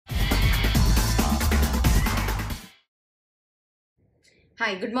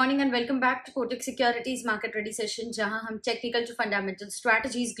Hi, good morning and welcome back to Kotak Securities Market Ready session जहां हम technical to fundamental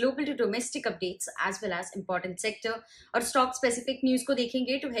strategies, global to domestic updates as well as important sector और stock specific news को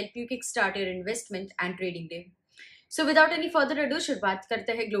देखेंगे to help you kickstart your investment and trading day. So without any further ado, शुरुआत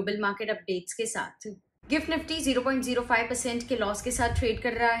करते हैं global market updates के साथ. Gift Nifty 0.05% के loss के साथ ट्रेड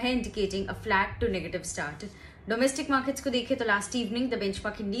कर रहा है, indicating a flat to negative start. Domestic markets को देखें तो last evening the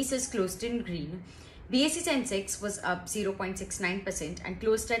benchmark indices closed in green. BSE Sensex was up 0.69% and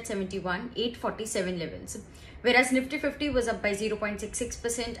closed at 71,847 levels, whereas Nifty 50 was up by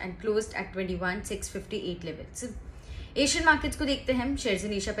 0.66% and closed at 21,658 levels. Asian markets को देखते हैं. Shares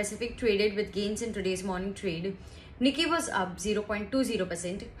in Asia Pacific traded with gains in today's morning trade. Nikkei was up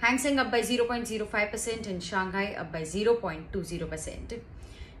 0.20%, Hang Seng up by 0.05% and Shanghai up by 0.20%.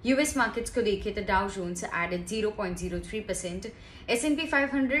 US markets को देखें तो Dow Jones added 0.03%, S&P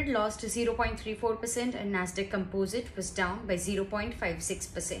 500 lost 0.34% and Nasdaq Composite was down by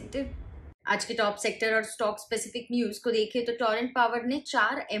 0.56%. आज के top sector और stock specific news को देखें तो Torrent power ने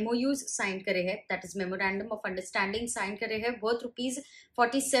 4 MOUs साइन करे हैं, that is memorandum of understanding sign करे हैं worth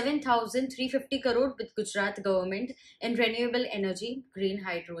 ₹47,350 crore with Gujarat government in renewable energy, green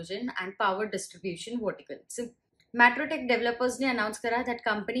hydrogen and power distribution verticals. Matrotech developers ने अनाउंस करा that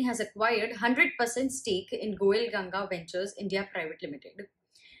company has acquired 100% stake in Goel Ganga Ventures India Private Limited.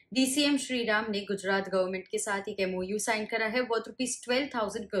 DCM Shriram ने Gujarat government के साथ एक MOU sign करा है worth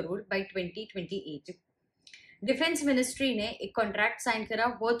 ₹12,000 crore bye 2028. Defence ministry ने एक कॉन्ट्रैक्ट साइन करा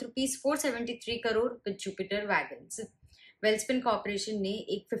worth ₹473 crore with Jupiter wagons. वेलस्पिन corporation ने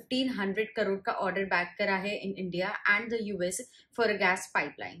एक 1,500 करोड़ का ऑर्डर बैक करा है in India and the US for a gas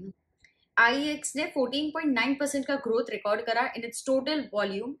pipeline. IEX ने 14.9% का ग्रोथ रिकॉर्ड करा in its total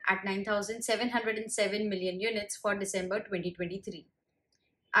volume at 9,707 million units for December 2023.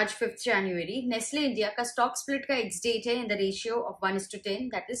 आज 5 जनवरी नेस्ले इंडिया का स्टॉक स्प्लिट का एक्स डेट है in the ratio of 1:10,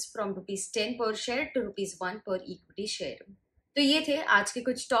 that is from ₹10 पर share to ₹1 पर equity share. तो ये थे आज के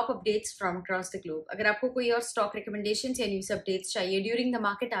कुछ top updates from across the globe. अगर आपको कोई और स्टॉक रिकमेंडेशंस या न्यूज अपडेट्स चाहिए ड्यूरिंग द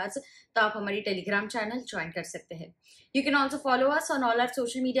मार्केट आवर्स तो आप हमारी टेलीग्राम चैनल ज्वाइन कर सकते हैं. You can also follow us on all our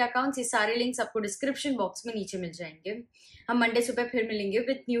social media accounts. ये सारे लिंक्स आपको डिस्क्रिप्शन बॉक्स में नीचे मिल जाएंगे. हम मंडे सुबह फिर मिलेंगे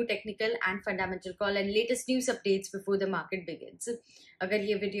with new technical and fundamental call and latest news updates before the market begins. अगर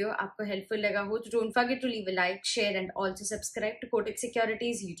ये वीडियो आपको हेल्पफुल लगा हो तो don't forget to leave a like, share and also subscribe to Kotak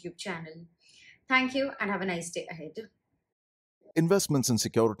securities YouTube channel. Thank you and have a nice day ahead. Investments in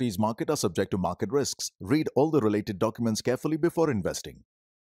securities market are subject to market risks. Read all the related documents carefully before investing.